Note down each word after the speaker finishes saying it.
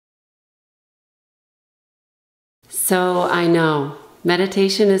So I know,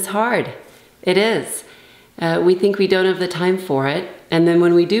 meditation is hard. It is. We think we don't have the time for it, and then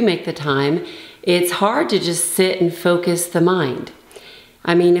when we do make the time, it's hard to just sit and focus the mind.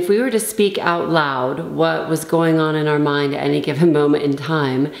 I mean, if we were to speak out loud what was going on in our mind at any given moment in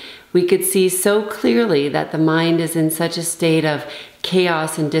time, we could see so clearly that the mind is in such a state of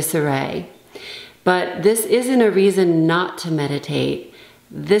chaos and disarray. But this isn't a reason not to meditate.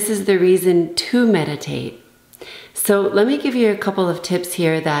 This is the reason to meditate. So let me give you a couple of tips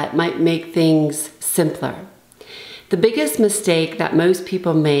here that might make things simpler. The biggest mistake that most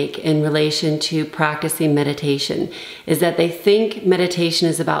people make in relation to practicing meditation is that they think meditation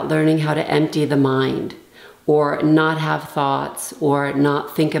is about learning how to empty the mind, or not have thoughts, or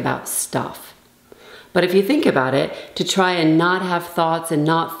not think about stuff. But if you think about it, to try and not have thoughts and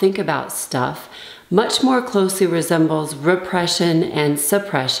not think about stuff much more closely resembles repression and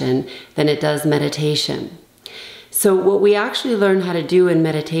suppression than it does meditation. So what we actually learn how to do in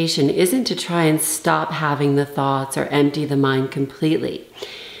meditation isn't to try and stop having the thoughts or empty the mind completely.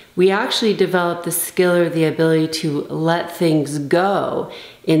 We actually develop the skill or the ability to let things go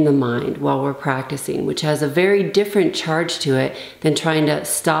in the mind while we're practicing, which has a very different charge to it than trying to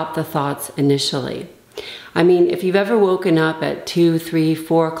stop the thoughts initially. I mean, if you've ever woken up at 2, 3,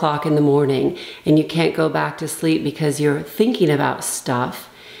 4 o'clock in the morning and you can't go back to sleep because you're thinking about stuff,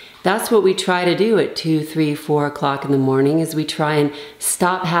 that's what we try to do at 2, 3, 4 o'clock in the morning, is we try and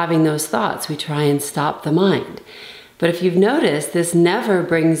stop having those thoughts. We try and stop the mind. But if you've noticed, this never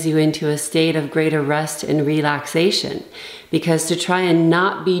brings you into a state of greater rest and relaxation, because to try and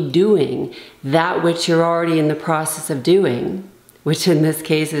not be doing that which you're already in the process of doing, which in this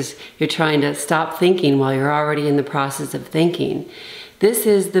case is you're trying to stop thinking while you're already in the process of thinking, this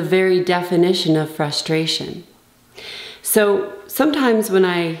is the very definition of frustration. So sometimes when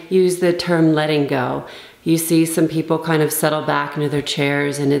I use the term letting go, you see some people kind of settle back into their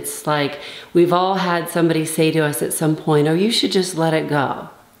chairs, and it's like we've all had somebody say to us at some point, oh, you should just let it go,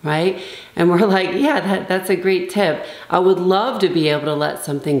 right? And we're like, yeah, that's a great tip. I would love to be able to let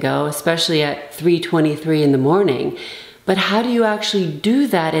something go, especially at 3:23 in the morning. But how do you actually do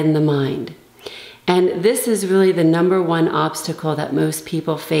that in the mind? And this is really the number one obstacle that most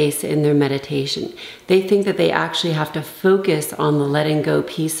people face in their meditation. They think that they actually have to focus on the letting go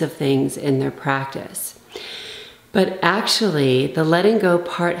piece of things in their practice. But actually, the letting go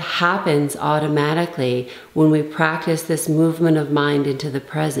part happens automatically when we practice this movement of mind into the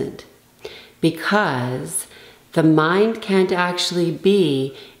present, because the mind can't actually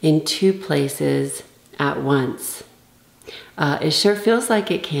be in two places at once. It sure feels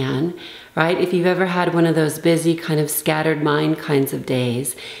like it can, right? If you've ever had one of those busy kind of scattered mind kinds of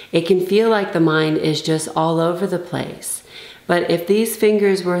days, it can feel like the mind is just all over the place. But if these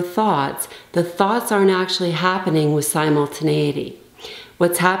fingers were thoughts, the thoughts aren't actually happening with simultaneity.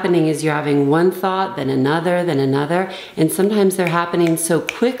 What's happening is you're having one thought, then another, and sometimes they're happening so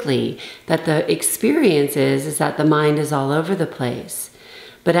quickly that the experience is that the mind is all over the place.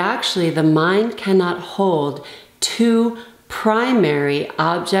 But actually, the mind cannot hold two primary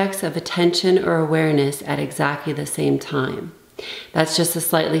objects of attention or awareness at exactly the same time. That's just a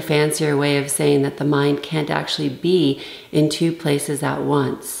slightly fancier way of saying that the mind can't actually be in two places at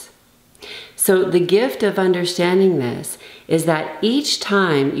once. So the gift of understanding this is that each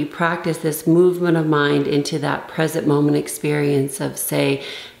time you practice this movement of mind into that present moment experience of, say,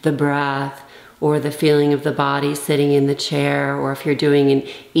 the breath, or the feeling of the body sitting in the chair, or if you're doing an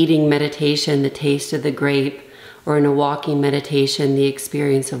eating meditation, the taste of the grape, or in a walking meditation, the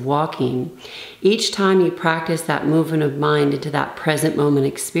experience of walking. Each time you practice that movement of mind into that present moment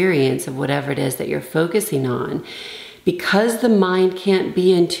experience of whatever it is that you're focusing on, because the mind can't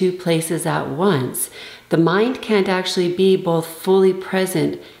be in two places at once, the mind can't actually be both fully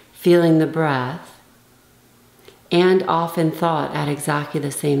present, feeling the breath, and off in thought at exactly the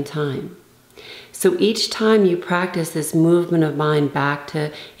same time. So each time you practice this movement of mind back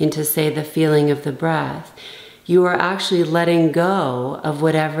into, say, the feeling of the breath, you are actually letting go of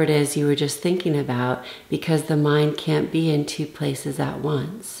whatever it is you were just thinking about, because the mind can't be in two places at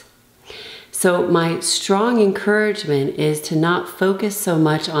once. So my strong encouragement is to not focus so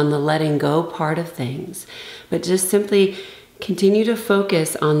much on the letting go part of things, but just simply continue to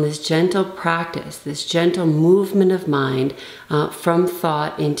focus on this gentle practice, this gentle movement of mind from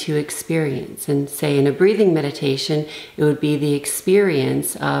thought into experience. And say in a breathing meditation, it would be the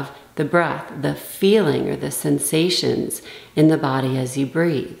experience of the breath, the feeling or the sensations in the body as you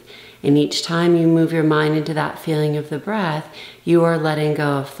breathe. And each time you move your mind into that feeling of the breath, you are letting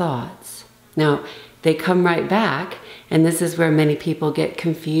go of thoughts. Now, they come right back, And this is where many people get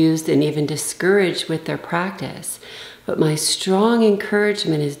confused and even discouraged with their practice. But my strong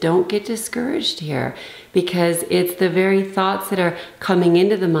encouragement is don't get discouraged here, because it's the very thoughts that are coming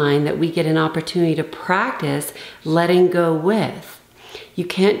into the mind that we get an opportunity to practice letting go with. You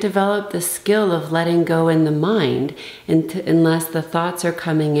can't develop the skill of letting go in the mind unless the thoughts are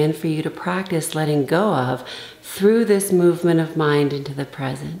coming in for you to practice letting go of through this movement of mind into the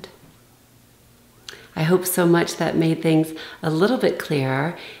present. I hope so much that made things a little bit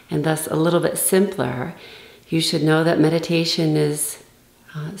clearer and thus a little bit simpler. You should know that meditation is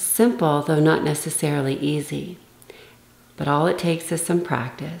simple, though not necessarily easy. But all it takes is some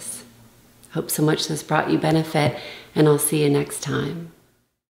practice. Hope so much this brought you benefit, and I'll see you next time.